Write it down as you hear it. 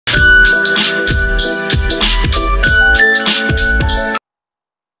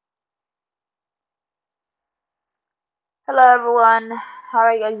Hello everyone, how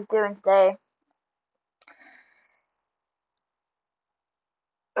are you guys doing today?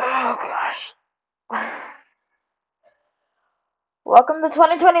 Oh gosh. Welcome to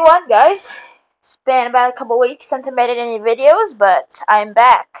 2021 guys. It's been about a couple weeks since I made any videos, but I'm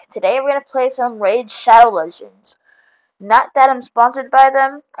back. Today we're going to play some Raid Shadow Legends. Not that I'm sponsored by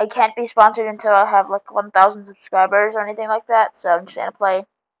them. I can't be sponsored until I have like 1,000 subscribers or anything like that, so I'm just going to play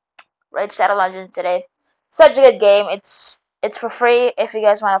Raid Shadow Legends today. Such a good game. It's for free if you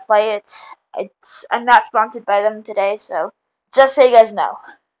guys want to play it. I'm not sponsored by them today, so just so you guys know.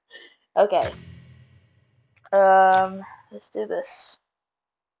 Okay. Let's do this.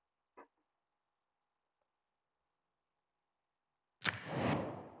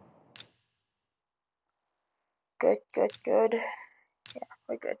 Good. Yeah,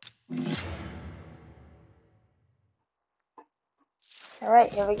 we're good.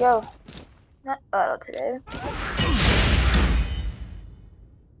 Alright, here we go. Not auto today.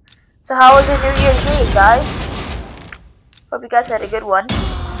 So how was your New Year's Eve, guys? Hope you guys had a good one.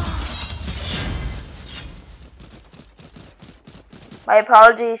 My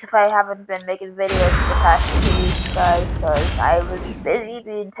apologies if I haven't been making videos for the past 2 weeks, guys, because I was busy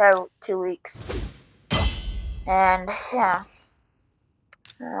the entire 2 weeks. And, yeah.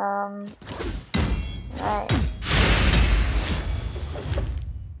 Right.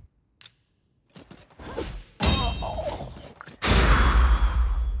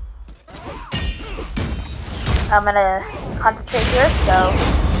 I'm gonna concentrate here, so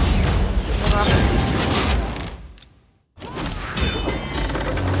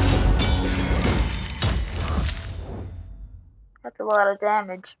that's a lot of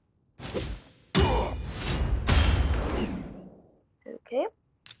damage. Okay.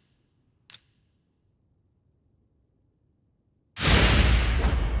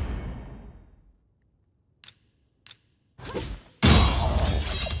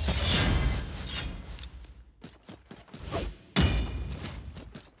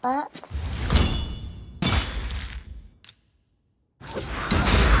 That.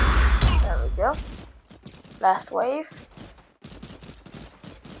 There we go. Last wave.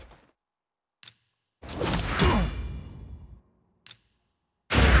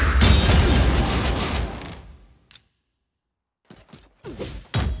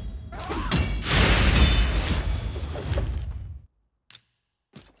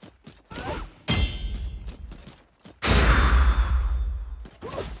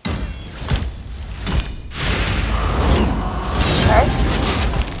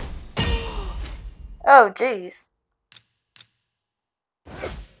 Oh, jeez.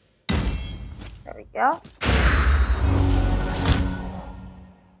 There we go.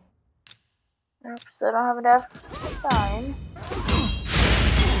 Oops, I don't have enough time.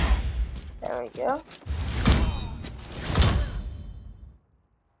 There we go.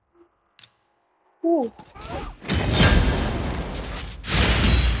 Ooh.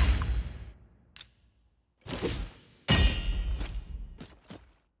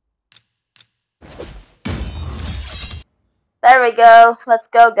 There we go. Let's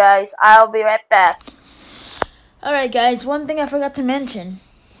go, guys. I'll be right back. Alright, guys. One thing I forgot to mention.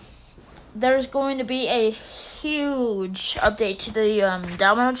 There's going to be a huge update to the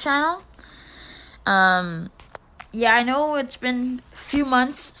Domino channel. Yeah, I know it's been a few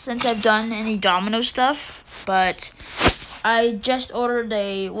months since I've done any Domino stuff, but I just ordered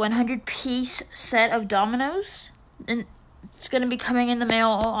a 100-piece set of dominoes, and it's going to be coming in the mail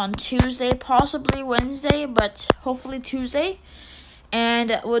on Tuesday, possibly Wednesday, but hopefully Tuesday.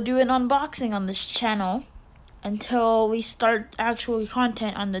 And we'll do an unboxing on this channel until we start actual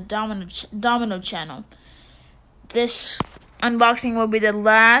content on the Domino channel. This unboxing will be the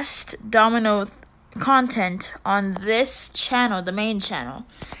last Domino content on this channel, the main channel.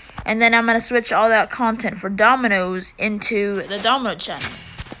 And then I'm going to switch all that content for Dominoes into the Domino channel.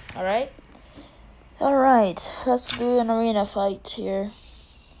 Alright? Alright, let's do an arena fight here.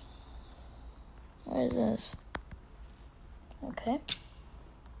 What is this? Okay.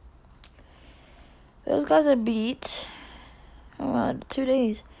 Those guys are beat. Oh wow, 2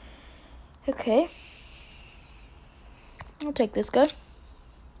 days. Okay. I'll take this guy.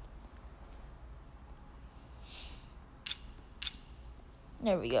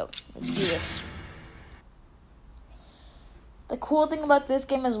 There we go. Let's do this. The cool thing about this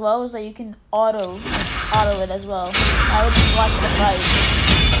game as well is that you can auto it as well. I would just watch the fight.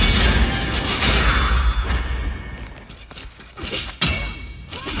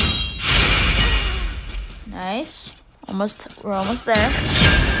 Nice. We're almost there.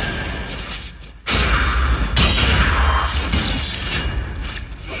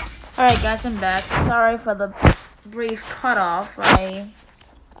 Alright guys, I'm back. Sorry for the brief cutoff. I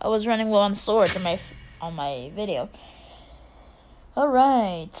was running low on swords on my video. All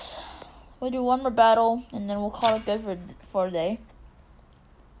right, we'll do one more battle and then we'll call it good for the day.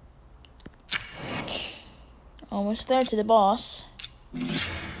 Almost there to the boss.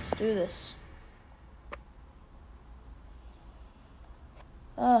 Let's do this.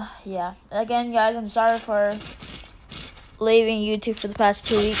 Yeah. Again, guys, I'm sorry for leaving YouTube for the past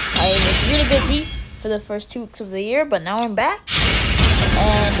 2 weeks. I was really busy for the first 2 weeks of the year, but now I'm back.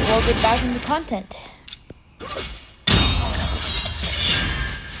 And we'll get back into content.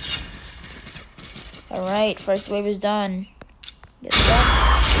 Alright, first wave is done. Get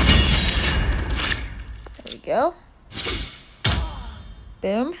that. There we go.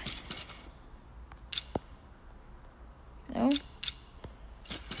 Boom. No.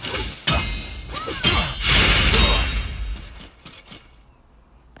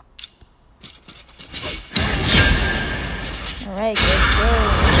 Alright, let's go.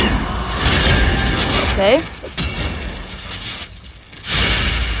 Okay.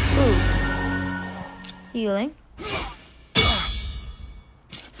 Ooh. Healing.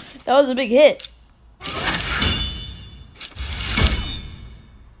 That was a big hit.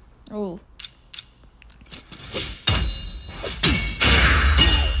 Ooh.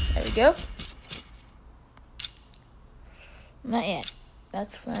 There we go. Not yet.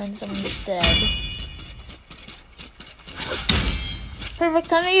 That's when someone's dead. Perfect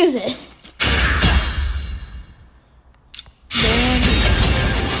time to use it. Bam.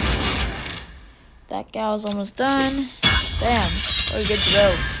 That gal's almost done. Bam. We're good to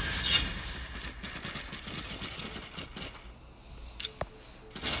go.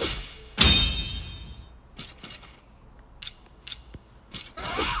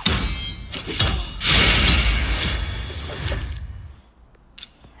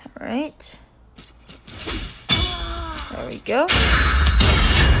 Alright. There we go.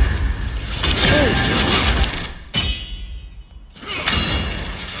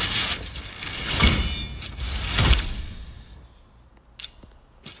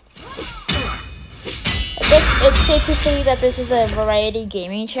 I guess it's safe to say that this is a variety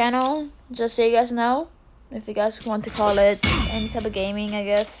gaming channel, just so you guys know. If you guys want to call it any type of gaming, I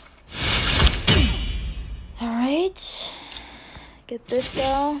guess. Alright. Get this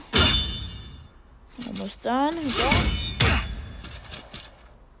guy. Almost done.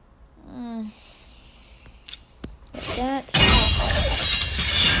 Get that.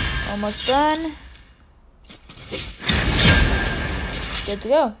 Almost done. Good to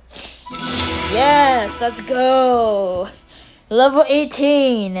go. Yes, let's go. Level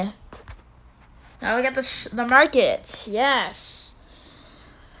 18. Now we got the market. Yes.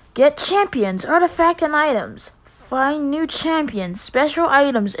 Get champions, artifact, and items. Find new champions, special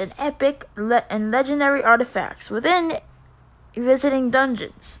items, and epic and legendary artifacts within visiting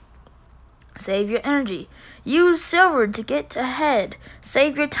dungeons. Save your energy. Use silver to get ahead.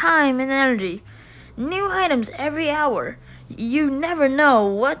 Save your time and energy. New items every hour. You never know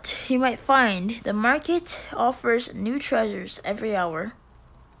what you might find. The market offers new treasures every hour.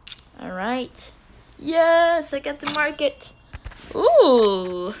 Alright. Yes, I got the market.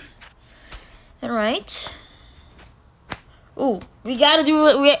 Ooh. Alright. Ooh, we gotta do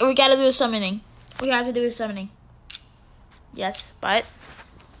we gotta do a summoning. We have to do a summoning. Yes, but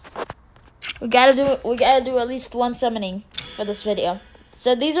we gotta do at least one summoning for this video.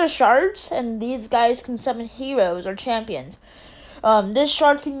 So these are shards, and these guys can summon heroes or champions. This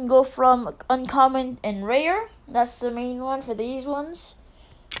shard can go from uncommon and rare. That's the main one for these ones.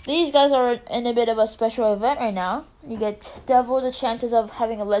 These guys are in a bit of a special event right now. You get double the chances of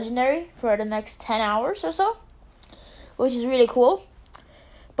having a legendary for the next 10 hours or so, which is really cool.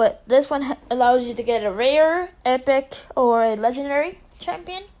 But this one allows you to get a rare, epic, or a legendary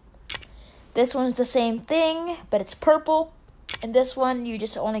champion. This one's the same thing, but it's purple. And this one, you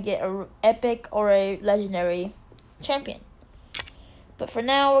just only get a epic or a legendary champion. But for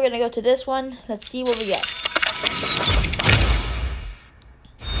now, we're going to go to this one. Let's see what we get.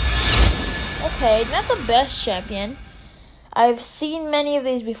 Okay, not the best champion. I've seen many of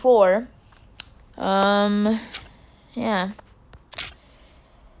these before. Yeah.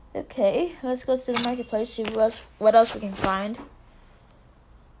 Okay, let's go to the marketplace, see what else we can find.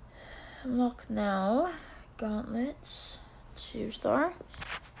 Unlock now. Gauntlets. 2-star.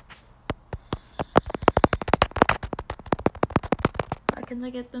 Why can't I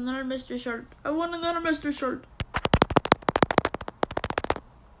get another mystery shard? I want another mystery shard.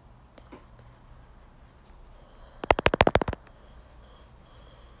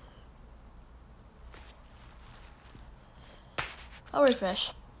 I'll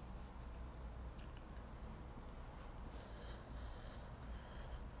refresh.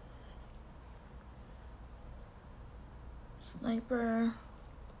 Sniper.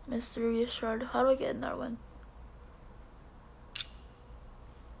 Mysterious shard. How do I get in that one?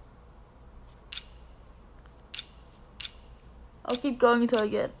 I'll keep going until I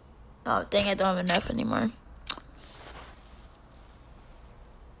get... Oh, dang, I don't have enough anymore.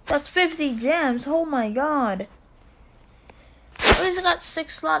 That's 50 gems. Oh my god. At least I got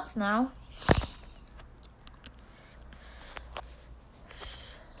 6 slots now.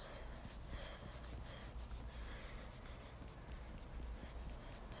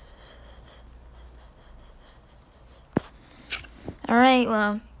 Alright,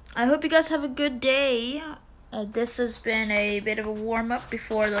 well, I hope you guys have a good day. This has been a bit of a warm-up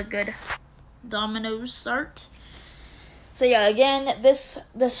before the good dominoes start. So yeah, again, this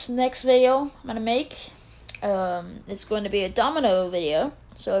next video I'm gonna make, it's going to be a domino video.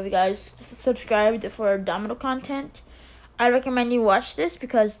 So if you guys subscribed for domino content, I recommend you watch this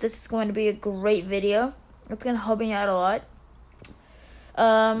because this is going to be a great video. It's gonna help me out a lot.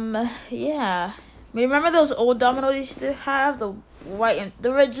 Yeah. Remember those old dominoes you used to have? The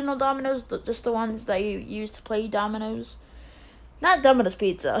the original dominoes? Just the ones that you used to play dominoes? Not Domino's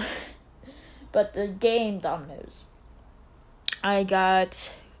Pizza, but the game dominoes. I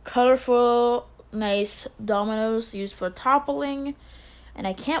got colorful, nice dominoes used for toppling. And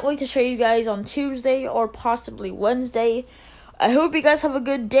I can't wait to show you guys on Tuesday or possibly Wednesday. I hope you guys have a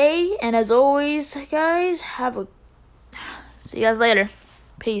good day. And as always, guys, see you guys later.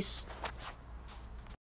 Peace.